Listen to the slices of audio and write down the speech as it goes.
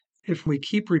if we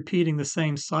keep repeating the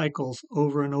same cycles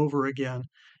over and over again,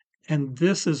 and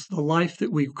this is the life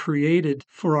that we've created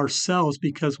for ourselves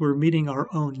because we're meeting our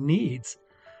own needs,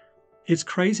 it's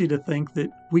crazy to think that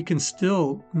we can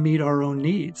still meet our own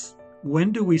needs.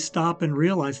 When do we stop and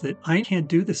realize that I can't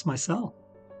do this myself?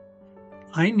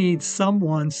 I need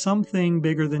someone, something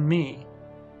bigger than me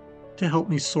to help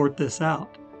me sort this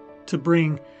out, to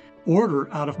bring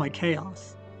order out of my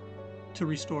chaos, to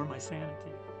restore my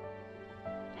sanity.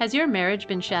 Has your marriage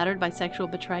been shattered by sexual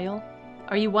betrayal?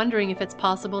 Are you wondering if it's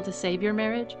possible to save your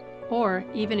marriage? Or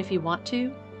even if you want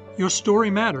to? Your story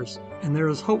matters, and there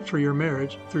is hope for your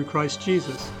marriage through Christ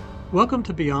Jesus. Welcome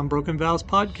to Beyond Broken Vows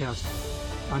podcast.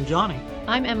 I'm Johnny.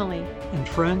 I'm Emily. And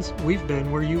friends, we've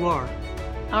been where you are.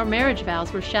 Our marriage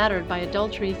vows were shattered by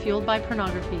adultery fueled by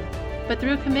pornography. But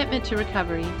through a commitment to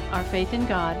recovery, our faith in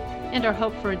God, and our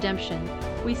hope for redemption,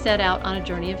 we set out on a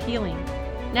journey of healing.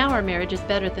 Now our marriage is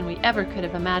better than we ever could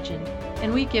have imagined,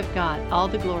 and we give God all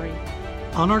the glory.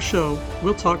 On our show,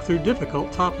 we'll talk through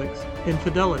difficult topics: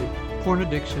 infidelity, porn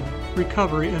addiction,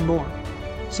 recovery, and more.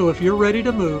 So if you're ready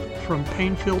to move from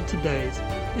pain-filled todays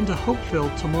into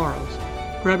hope-filled tomorrows,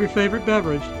 grab your favorite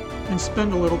beverage and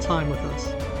spend a little time with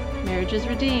us. Marriage is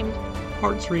redeemed.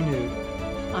 Hearts renewed.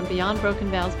 On Beyond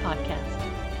Broken Vows podcast.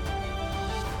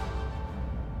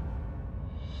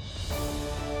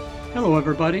 Hello,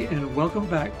 everybody, and welcome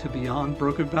back to Beyond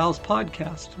Broken Vows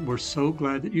podcast. We're so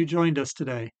glad that you joined us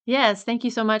today. Yes, thank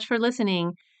you so much for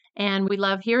listening. And we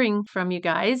love hearing from you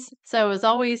guys. So as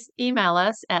always, email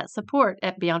us at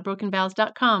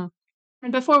support@beyondbrokenvows.com.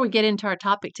 And before we get into our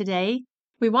topic today,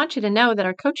 we want you to know that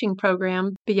our coaching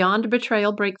program, Beyond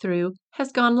Betrayal Breakthrough,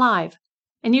 has gone live.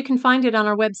 And you can find it on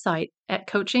our website at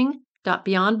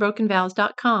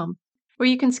coaching.beyondbrokenvows.com, where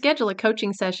you can schedule a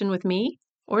coaching session with me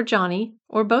or Johnny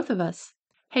or both of us.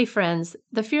 Hey friends,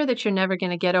 the fear that you're never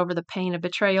going to get over the pain of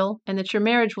betrayal and that your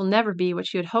marriage will never be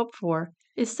what you had hoped for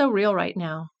is so real right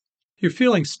now. You're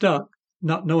feeling stuck,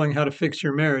 not knowing how to fix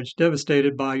your marriage,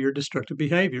 devastated by your destructive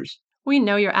behaviors. We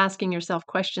know you're asking yourself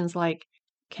questions like,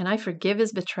 can I forgive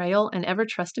his betrayal and ever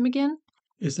trust him again?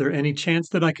 Is there any chance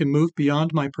that I can move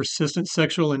beyond my persistent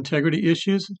sexual integrity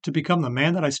issues to become the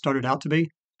man that I started out to be?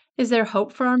 Is there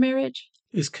hope for our marriage?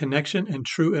 Is connection and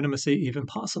true intimacy even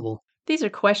possible? These are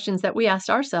questions that we asked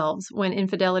ourselves when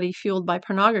infidelity fueled by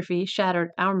pornography shattered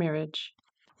our marriage.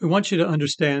 We want you to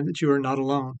understand that you are not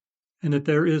alone and that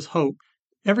there is hope.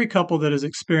 Every couple that has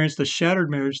experienced a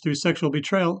shattered marriage through sexual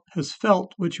betrayal has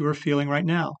felt what you are feeling right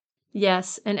now.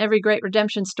 Yes, and every great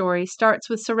redemption story starts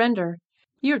with surrender.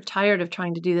 You're tired of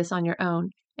trying to do this on your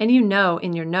own, and you know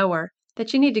in your knower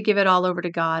that you need to give it all over to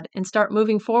God and start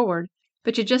moving forward,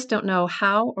 but you just don't know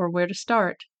how or where to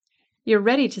start. You're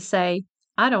ready to say,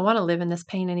 I don't want to live in this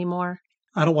pain anymore.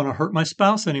 I don't want to hurt my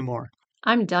spouse anymore.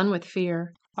 I'm done with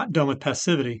fear. I'm done with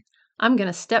passivity. I'm going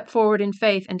to step forward in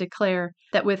faith and declare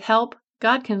that with help,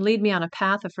 God can lead me on a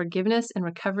path of forgiveness and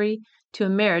recovery to a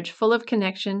marriage full of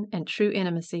connection and true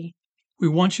intimacy. We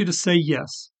want you to say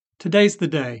yes. Today's the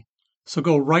day. So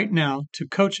go right now to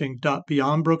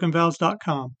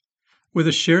coaching.beyondbrokenvows.com. With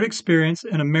a shared experience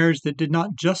and a marriage that did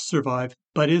not just survive,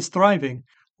 but is thriving,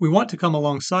 we want to come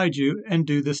alongside you and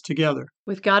do this together.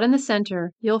 With God in the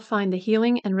center, you'll find the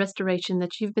healing and restoration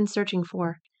that you've been searching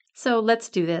for. So let's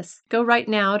do this. Go right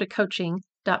now to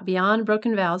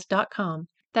coaching.beyondbrokenvows.com.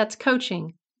 That's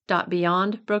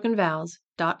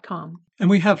coaching.beyondbrokenvows.com. And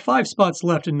we have 5 spots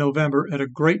left in November at a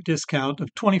great discount of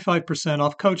 25%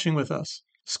 off coaching with us.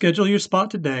 Schedule your spot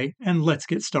today and let's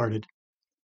get started.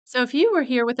 So if you were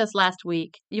here with us last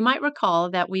week, you might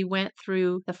recall that we went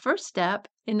through the first step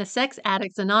in the Sex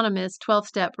Addicts Anonymous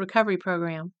 12-step recovery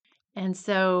program. And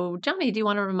so, Johnny, do you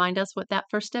want to remind us what that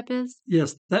first step is?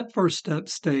 Yes, that first step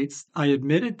states, I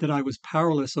admitted that I was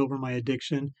powerless over my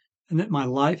addiction and that my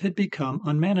life had become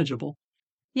unmanageable.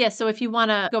 Yes, so if you want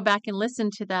to go back and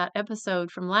listen to that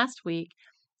episode from last week,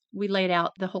 we laid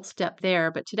out the whole step there.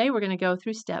 But today we're going to go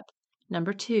through step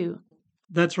number 2.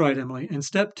 That's right, Emily. And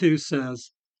step 2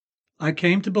 says, I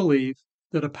came to believe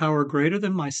that a power greater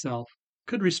than myself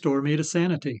could restore me to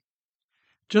sanity.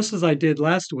 Just as I did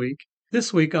last week,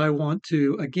 this week I want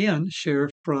to again share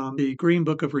from the Green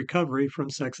Book of Recovery from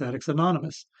Sex Addicts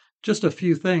Anonymous, just a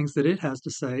few things that it has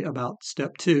to say about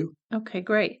step 2. Okay,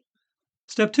 great.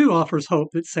 Step 2 offers hope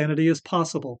that sanity is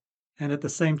possible, and at the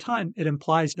same time, it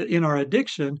implies that in our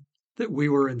addiction that we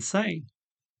were insane.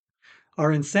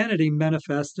 Our insanity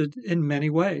manifested in many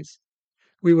ways.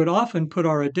 We would often put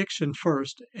our addiction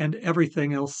first and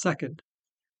everything else second.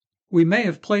 We may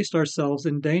have placed ourselves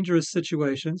in dangerous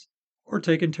situations or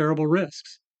taken terrible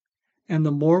risks. And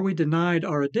the more we denied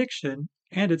our addiction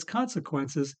and its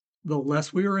consequences, the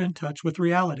less we were in touch with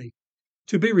reality.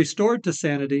 To be restored to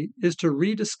sanity is to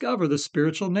rediscover the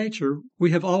spiritual nature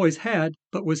we have always had,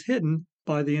 but was hidden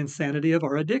by the insanity of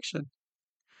our addiction.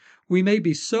 We may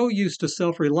be so used to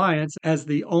self reliance as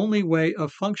the only way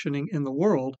of functioning in the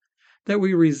world that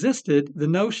we resisted the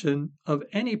notion of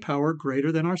any power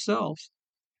greater than ourselves.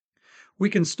 We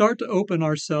can start to open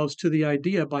ourselves to the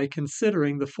idea by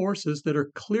considering the forces that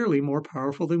are clearly more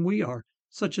powerful than we are,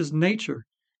 such as nature,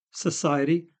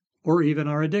 society, or even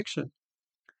our addiction.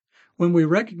 When we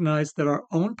recognize that our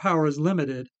own power is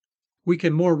limited, we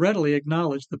can more readily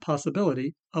acknowledge the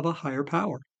possibility of a higher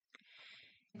power.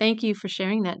 Thank you for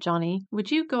sharing that, Johnny. Would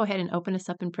you go ahead and open us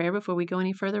up in prayer before we go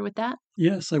any further with that?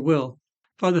 Yes, I will.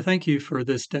 Father, thank you for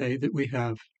this day that we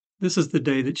have. This is the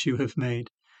day that you have made.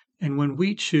 And when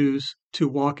we choose to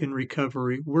walk in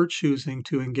recovery, we're choosing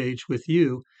to engage with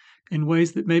you in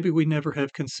ways that maybe we never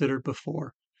have considered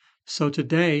before. So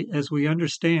today, as we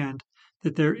understand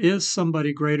that there is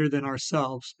somebody greater than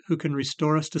ourselves who can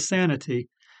restore us to sanity,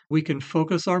 we can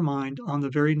focus our mind on the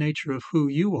very nature of who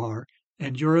you are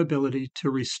and your ability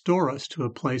to restore us to a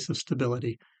place of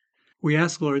stability. We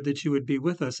ask, Lord, that you would be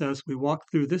with us as we walk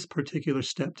through this particular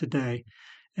step today,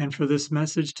 and for this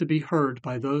message to be heard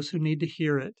by those who need to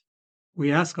hear it.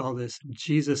 We ask all this in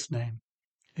Jesus' name.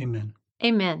 Amen.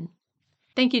 Amen.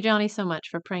 Thank you, Johnny, so much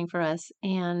for praying for us.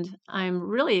 And I'm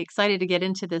really excited to get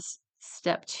into this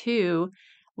step two.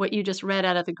 What you just read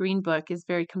out of the Green Book is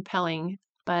very compelling,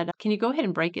 but can you go ahead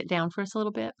and break it down for us a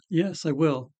little bit? Yes, I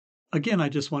will. Again, I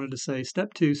just wanted to say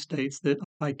step two states that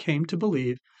I came to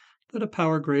believe that a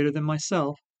power greater than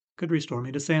myself could restore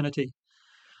me to sanity.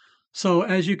 So,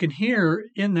 as you can hear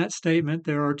in that statement,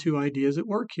 there are two ideas at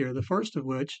work here. The first of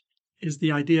which is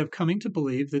the idea of coming to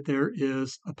believe that there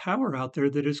is a power out there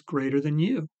that is greater than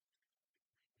you.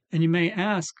 And you may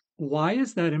ask, why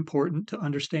is that important to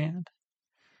understand?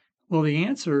 Well, the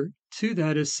answer to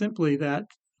that is simply that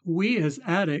we as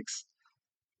addicts,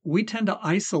 we tend to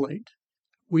isolate.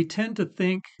 We tend to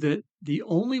think that the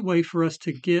only way for us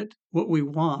to get what we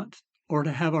want or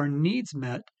to have our needs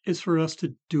met is for us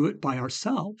to do it by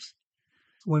ourselves.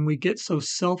 When we get so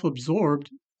self absorbed,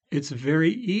 it's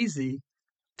very easy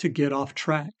to get off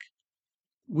track.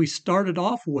 We started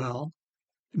off well,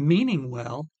 meaning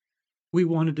well. We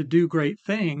wanted to do great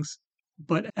things,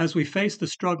 but as we faced the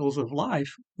struggles of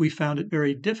life, we found it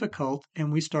very difficult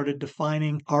and we started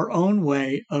defining our own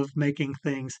way of making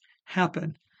things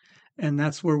happen. And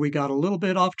that's where we got a little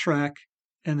bit off track.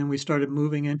 And then we started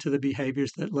moving into the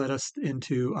behaviors that led us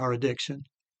into our addiction.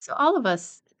 So, all of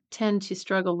us tend to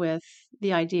struggle with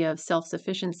the idea of self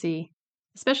sufficiency,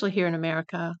 especially here in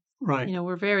America. Right.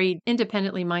 We're very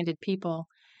independently minded people,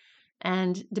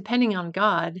 and depending on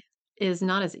God is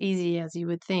not as easy as you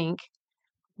would think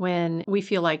when we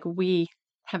feel like we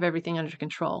have everything under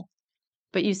control.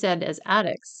 But you said as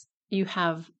addicts, you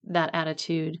have that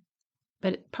attitude,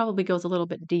 but it probably goes a little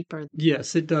bit deeper.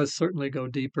 Yes, it does certainly go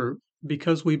deeper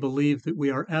because we believe that we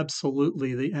are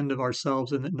absolutely the end of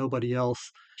ourselves and that nobody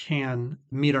else can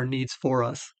meet our needs for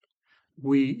us.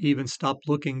 We even stop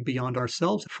looking beyond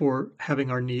ourselves for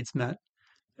having our needs met.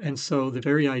 And so the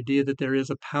very idea that there is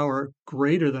a power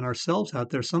greater than ourselves out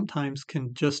there sometimes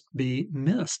can just be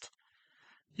missed.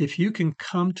 If you can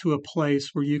come to a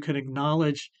place where you can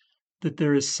acknowledge that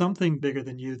there is something bigger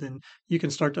than you, then you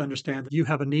can start to understand that you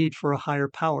have a need for a higher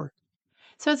power.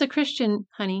 So, as a Christian,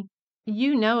 honey,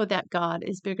 you know that God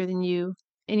is bigger than you,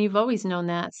 and you've always known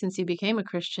that since you became a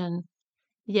Christian.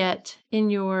 Yet, in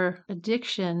your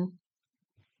addiction,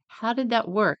 how did that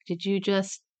work? Did you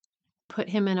just put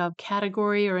him in a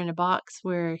category or in a box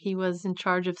where he was in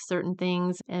charge of certain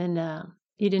things and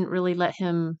you didn't really let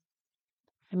him?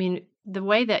 I mean, the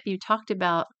way that you talked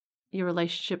about your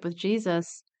relationship with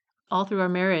Jesus all through our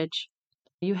marriage,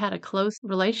 you had a close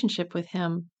relationship with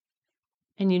him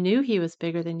and you knew he was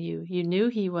bigger than you. You knew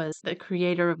he was the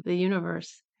creator of the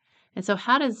universe. And so,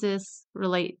 how does this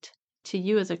relate to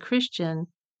you as a Christian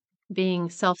being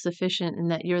self sufficient and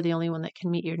that you're the only one that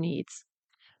can meet your needs?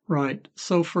 Right.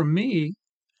 So for me,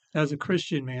 as a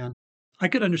Christian man, I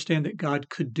could understand that God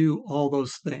could do all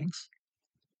those things,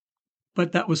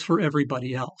 but that was for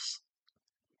everybody else.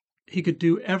 He could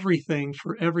do everything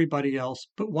for everybody else,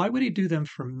 but why would he do them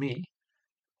for me?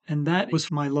 And that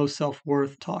was my low self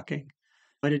worth talking.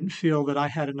 I didn't feel that I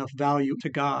had enough value to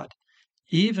God.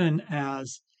 Even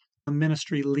as a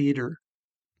ministry leader,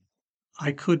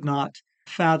 I could not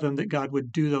fathom that God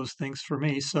would do those things for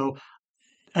me. So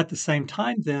at the same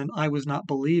time, then I was not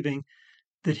believing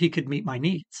that he could meet my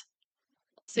needs.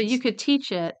 So, you could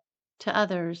teach it to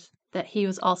others that he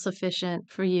was all sufficient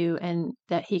for you and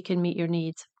that he can meet your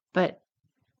needs, but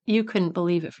you couldn't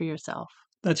believe it for yourself.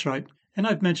 That's right. And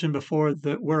I've mentioned before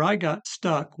that where I got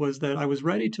stuck was that I was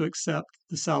ready to accept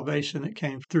the salvation that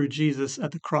came through Jesus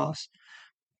at the cross,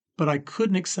 but I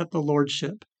couldn't accept the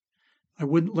lordship. I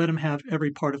wouldn't let him have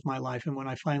every part of my life. And when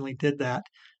I finally did that,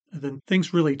 then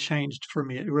things really changed for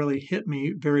me. It really hit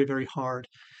me very, very hard.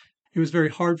 It was very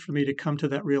hard for me to come to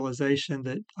that realization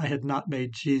that I had not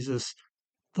made Jesus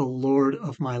the Lord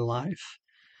of my life.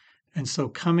 And so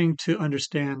coming to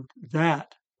understand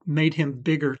that made him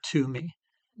bigger to me.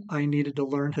 I needed to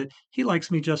learn that he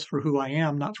likes me just for who I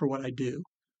am, not for what I do,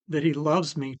 that he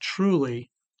loves me truly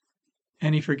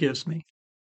and he forgives me.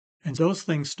 And those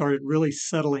things started really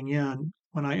settling in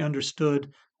when I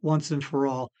understood once and for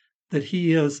all that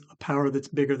he is a power that's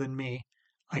bigger than me.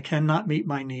 I cannot meet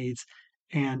my needs,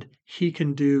 and he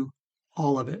can do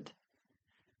all of it.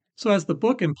 So, as the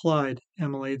book implied,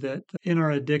 Emily, that in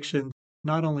our addiction,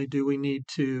 not only do we need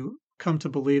to come to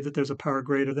believe that there's a power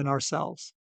greater than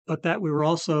ourselves, but that we were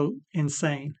also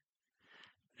insane.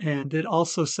 And it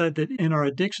also said that in our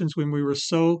addictions, when we were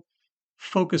so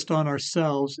focused on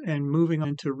ourselves and moving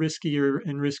into riskier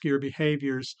and riskier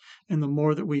behaviors, and the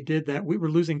more that we did that, we were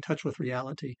losing touch with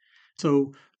reality.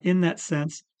 So, in that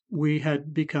sense, we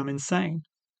had become insane.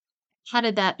 How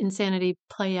did that insanity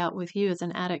play out with you as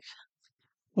an addict?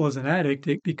 Well, as an addict,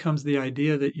 it becomes the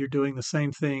idea that you're doing the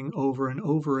same thing over and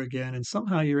over again, and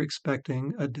somehow you're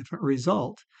expecting a different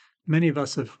result. Many of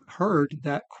us have heard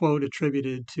that quote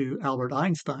attributed to Albert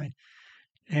Einstein.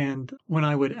 And when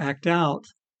I would act out,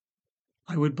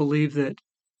 I would believe that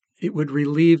it would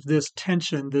relieve this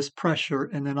tension, this pressure,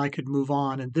 and then I could move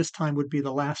on. And this time would be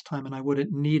the last time, and I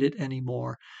wouldn't need it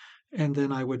anymore. And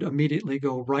then I would immediately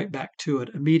go right back to it,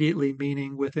 immediately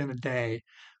meaning within a day,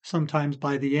 sometimes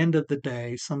by the end of the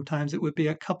day, sometimes it would be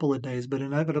a couple of days, but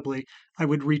inevitably I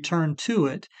would return to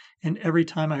it. And every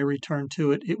time I returned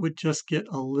to it, it would just get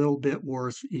a little bit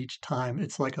worse each time.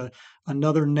 It's like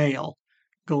another nail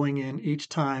going in each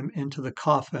time into the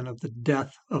coffin of the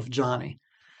death of Johnny.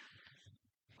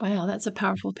 Wow, that's a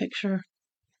powerful picture.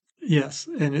 Yes,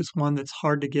 and it's one that's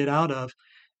hard to get out of.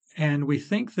 And we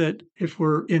think that if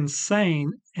we're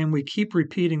insane and we keep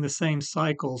repeating the same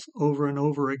cycles over and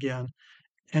over again,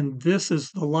 and this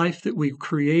is the life that we've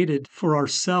created for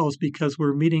ourselves because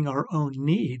we're meeting our own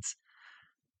needs,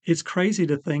 it's crazy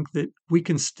to think that we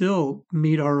can still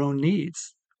meet our own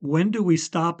needs. When do we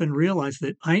stop and realize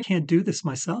that I can't do this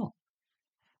myself?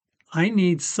 I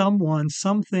need someone,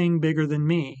 something bigger than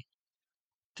me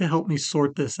to help me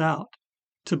sort this out,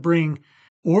 to bring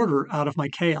order out of my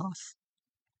chaos,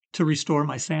 to restore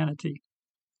my sanity.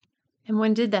 And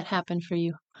when did that happen for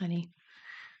you, honey?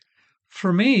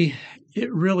 For me,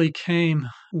 it really came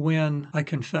when I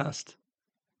confessed.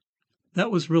 That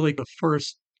was really the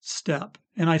first step.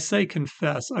 And I say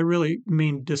confess, I really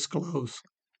mean disclose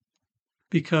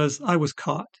because I was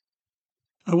caught.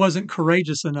 I wasn't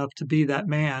courageous enough to be that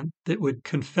man that would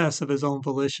confess of his own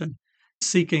volition,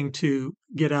 seeking to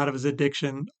get out of his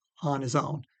addiction on his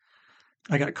own.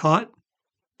 I got caught,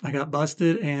 I got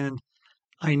busted, and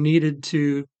I needed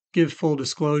to give full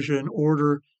disclosure in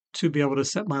order to be able to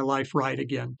set my life right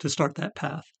again, to start that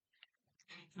path.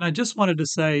 And I just wanted to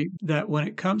say that when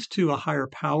it comes to a higher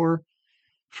power,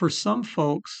 for some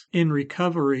folks in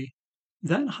recovery,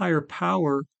 that higher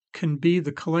power can be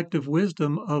the collective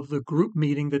wisdom of the group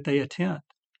meeting that they attend.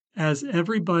 As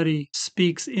everybody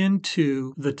speaks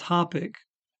into the topic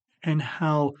and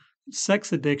how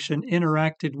sex addiction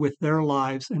interacted with their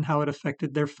lives and how it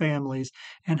affected their families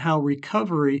and how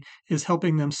recovery is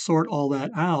helping them sort all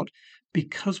that out.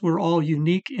 Because we're all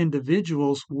unique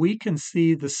individuals, we can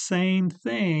see the same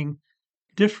thing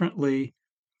differently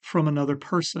from another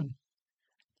person.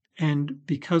 And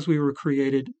because we were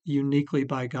created uniquely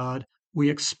by God, we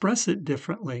express it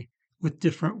differently with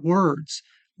different words,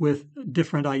 with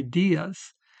different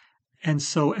ideas. And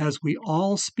so, as we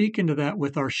all speak into that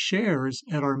with our shares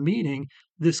at our meeting,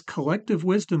 this collective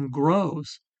wisdom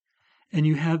grows, and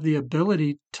you have the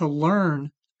ability to learn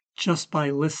just by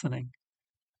listening.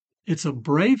 It's a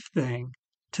brave thing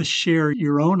to share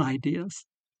your own ideas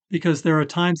because there are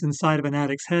times inside of an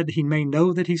addict's head he may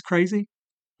know that he's crazy,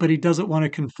 but he doesn't want to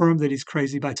confirm that he's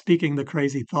crazy by speaking the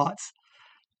crazy thoughts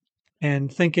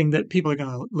and thinking that people are going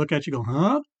to look at you and go,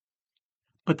 huh?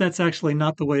 But that's actually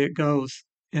not the way it goes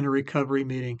in a recovery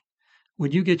meeting.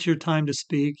 When you get your time to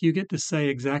speak, you get to say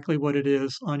exactly what it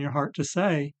is on your heart to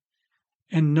say.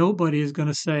 And nobody is going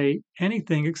to say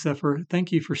anything except for,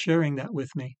 thank you for sharing that with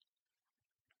me.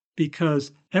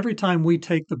 Because every time we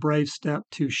take the brave step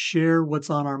to share what's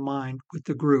on our mind with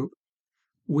the group,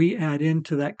 we add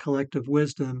into that collective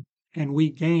wisdom and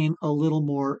we gain a little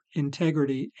more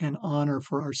integrity and honor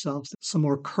for ourselves, some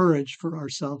more courage for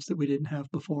ourselves that we didn't have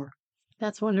before.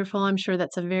 That's wonderful. I'm sure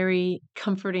that's a very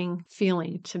comforting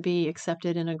feeling to be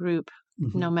accepted in a group,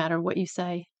 Mhm. no matter what you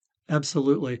say.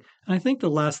 Absolutely. And I think the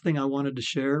last thing I wanted to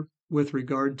share with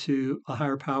regard to a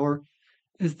higher power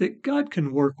is that God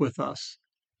can work with us.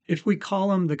 If we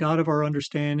call him the God of our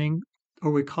understanding,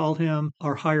 or we call him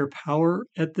our higher power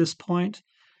at this point,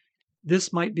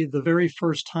 this might be the very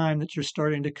first time that you're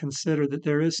starting to consider that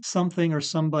there is something or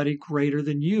somebody greater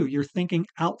than you. You're thinking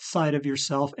outside of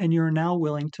yourself and you're now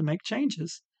willing to make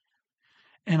changes.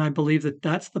 And I believe that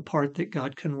that's the part that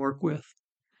God can work with.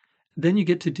 Then you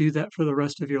get to do that for the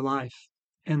rest of your life.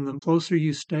 And the closer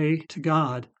you stay to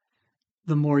God,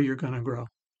 the more you're going to grow.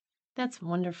 That's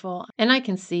wonderful. And I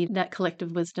can see that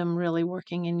collective wisdom really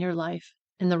working in your life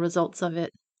and the results of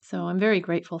it. So I'm very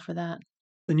grateful for that.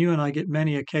 And you and I get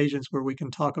many occasions where we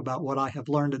can talk about what I have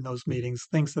learned in those meetings,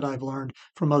 things that I've learned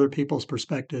from other people's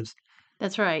perspectives.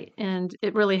 That's right. And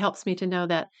it really helps me to know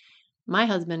that my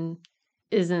husband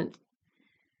isn't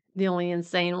the only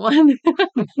insane one.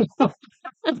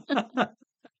 It's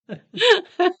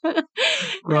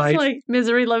Right. like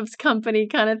misery loves company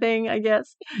kind of thing, I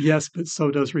guess. Yes, but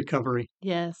so does recovery.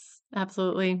 Yes,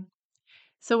 absolutely.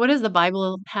 So, what does the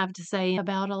Bible have to say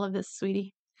about all of this,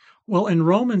 sweetie? Well, in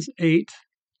Romans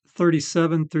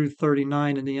 8:37 through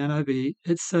 39 in the NIV,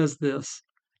 it says this: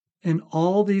 In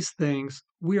all these things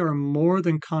we are more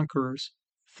than conquerors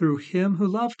through him who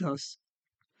loved us.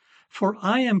 For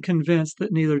I am convinced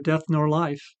that neither death nor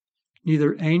life,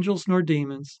 neither angels nor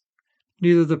demons,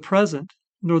 neither the present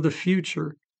nor the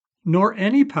future, nor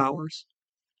any powers,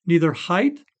 neither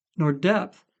height nor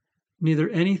depth, neither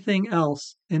anything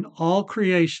else in all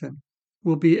creation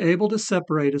will be able to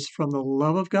separate us from the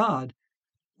love of God,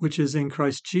 which is in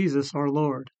Christ Jesus our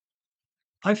Lord.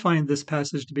 I find this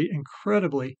passage to be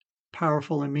incredibly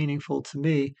powerful and meaningful to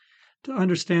me to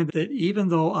understand that even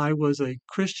though I was a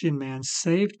Christian man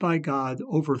saved by God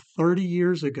over 30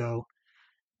 years ago,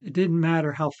 it didn't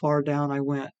matter how far down I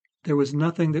went. There was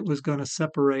nothing that was going to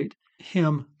separate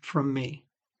him from me,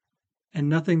 and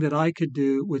nothing that I could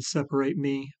do would separate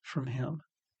me from him.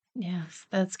 Yes,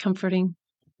 that's comforting.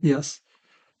 Yes.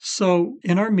 So,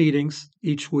 in our meetings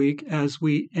each week, as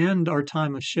we end our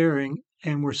time of sharing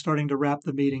and we're starting to wrap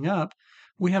the meeting up,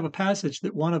 we have a passage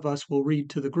that one of us will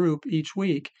read to the group each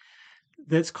week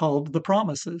that's called the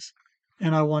promises.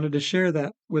 And I wanted to share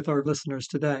that with our listeners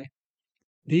today.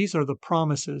 These are the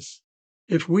promises.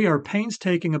 If we are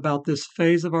painstaking about this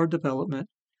phase of our development,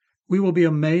 we will be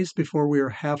amazed before we are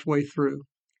halfway through.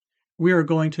 We are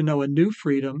going to know a new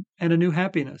freedom and a new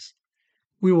happiness.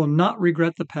 We will not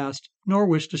regret the past nor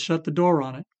wish to shut the door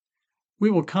on it.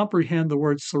 We will comprehend the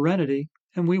word serenity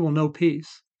and we will know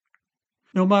peace.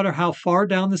 No matter how far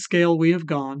down the scale we have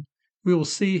gone, we will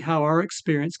see how our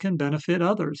experience can benefit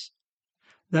others.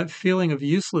 That feeling of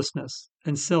uselessness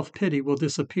and self pity will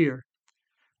disappear.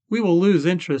 We will lose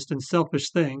interest in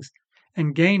selfish things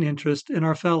and gain interest in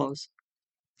our fellows.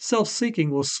 Self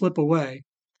seeking will slip away.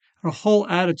 Our whole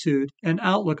attitude and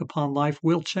outlook upon life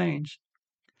will change.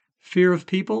 Fear of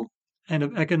people and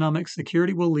of economic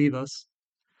security will leave us.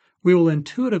 We will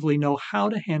intuitively know how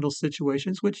to handle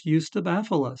situations which used to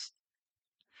baffle us.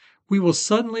 We will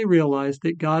suddenly realize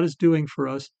that God is doing for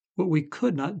us what we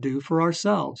could not do for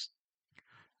ourselves.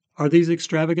 Are these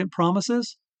extravagant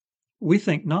promises? We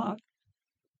think not.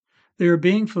 They are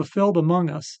being fulfilled among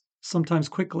us, sometimes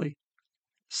quickly,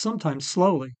 sometimes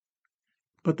slowly,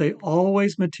 but they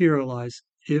always materialize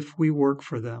if we work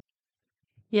for them.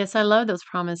 Yes, I love those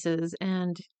promises.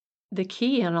 And the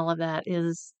key in all of that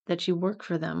is that you work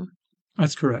for them.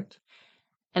 That's correct.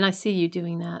 And I see you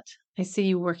doing that. I see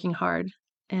you working hard.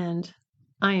 And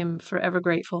I am forever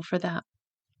grateful for that.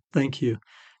 Thank you.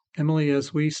 Emily,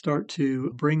 as we start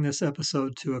to bring this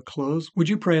episode to a close, would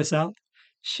you pray us out?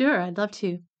 Sure, I'd love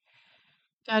to.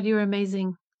 God, you're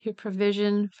amazing. Your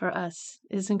provision for us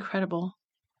is incredible.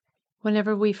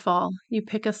 Whenever we fall, you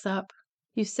pick us up.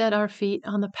 You set our feet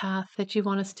on the path that you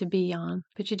want us to be on,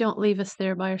 but you don't leave us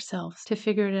there by ourselves to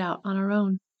figure it out on our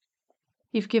own.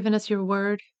 You've given us your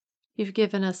word. You've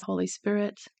given us Holy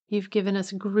Spirit. You've given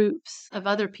us groups of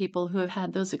other people who have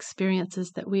had those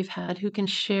experiences that we've had, who can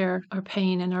share our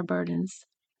pain and our burdens.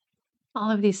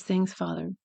 All of these things,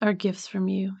 Father, are gifts from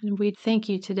you, and we thank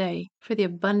you today for the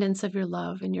abundance of your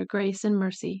love and your grace and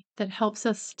mercy that helps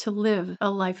us to live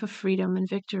a life of freedom and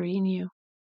victory in you.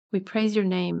 We praise your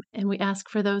name, and we ask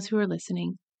for those who are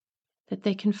listening that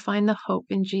they can find the hope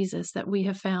in Jesus that we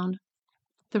have found,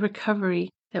 the recovery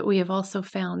that we have also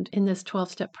found in this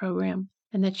 12-step program,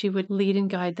 and that you would lead and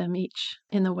guide them each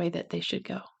in the way that they should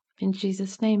go. In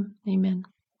Jesus' name, amen.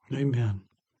 Amen.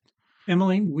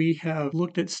 Emily, we have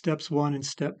looked at steps 1 and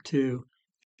step 2.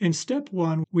 In step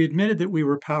 1, we admitted that we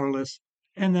were powerless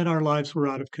and that our lives were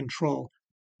out of control.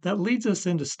 That leads us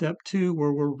into step 2,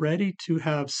 where we're ready to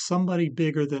have somebody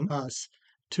bigger than us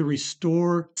to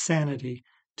restore sanity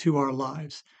to our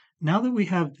lives. Now that we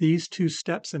have these 2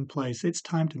 steps in place, it's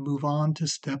time to move on to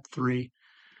step 3.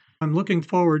 I'm looking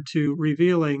forward to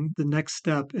revealing the next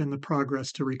step in the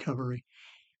progress to recovery.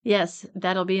 Yes,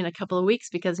 that'll be in a couple of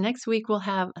weeks because next week we'll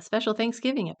have a special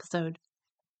Thanksgiving episode.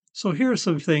 So here are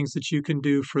some things that you can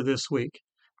do for this week.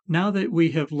 Now that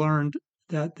we have learned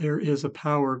that there is a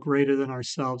power greater than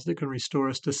ourselves that can restore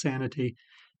us to sanity,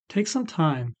 take some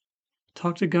time,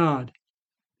 talk to God,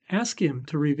 ask Him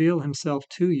to reveal Himself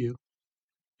to you,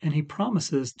 and He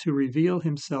promises to reveal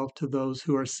Himself to those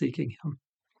who are seeking Him.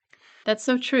 That's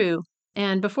so true.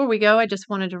 And before we go, I just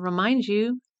wanted to remind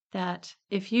you that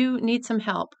if you need some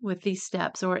help with these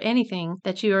steps or anything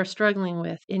that you are struggling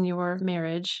with in your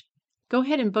marriage, go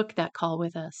ahead and book that call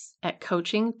with us at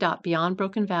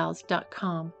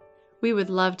coaching.beyondbrokenvows.com. We would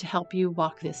love to help you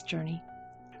walk this journey.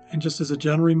 And just as a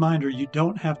gentle reminder, you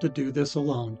don't have to do this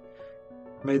alone.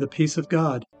 May the peace of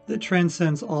God that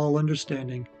transcends all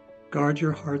understanding guard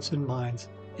your hearts and minds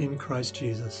in Christ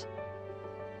Jesus.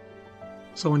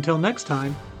 So until next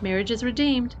time, marriage is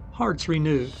redeemed, hearts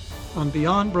renewed on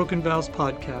Beyond Broken Vows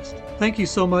podcast. Thank you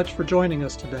so much for joining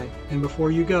us today. And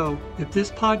before you go, if this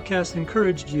podcast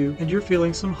encouraged you and you're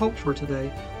feeling some hope for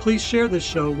today, please share this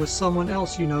show with someone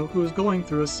else you know who is going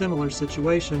through a similar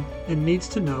situation and needs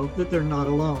to know that they're not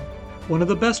alone. One of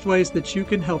the best ways that you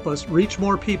can help us reach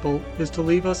more people is to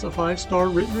leave us a 5-star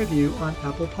written review on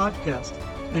Apple Podcasts.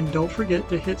 And don't forget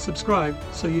to hit subscribe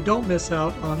so you don't miss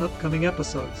out on upcoming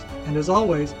episodes. And as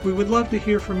always, we would love to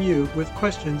hear from you with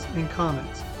questions and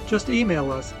comments. Just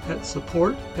email us at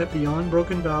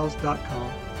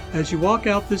support@beyondbrokenvows.com. As you walk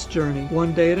out this journey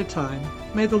one day at a time,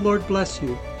 may the Lord bless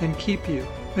you and keep you.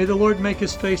 May the Lord make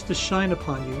His face to shine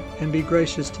upon you and be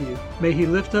gracious to you. May He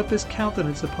lift up His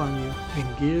countenance upon you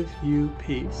and give you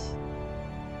peace.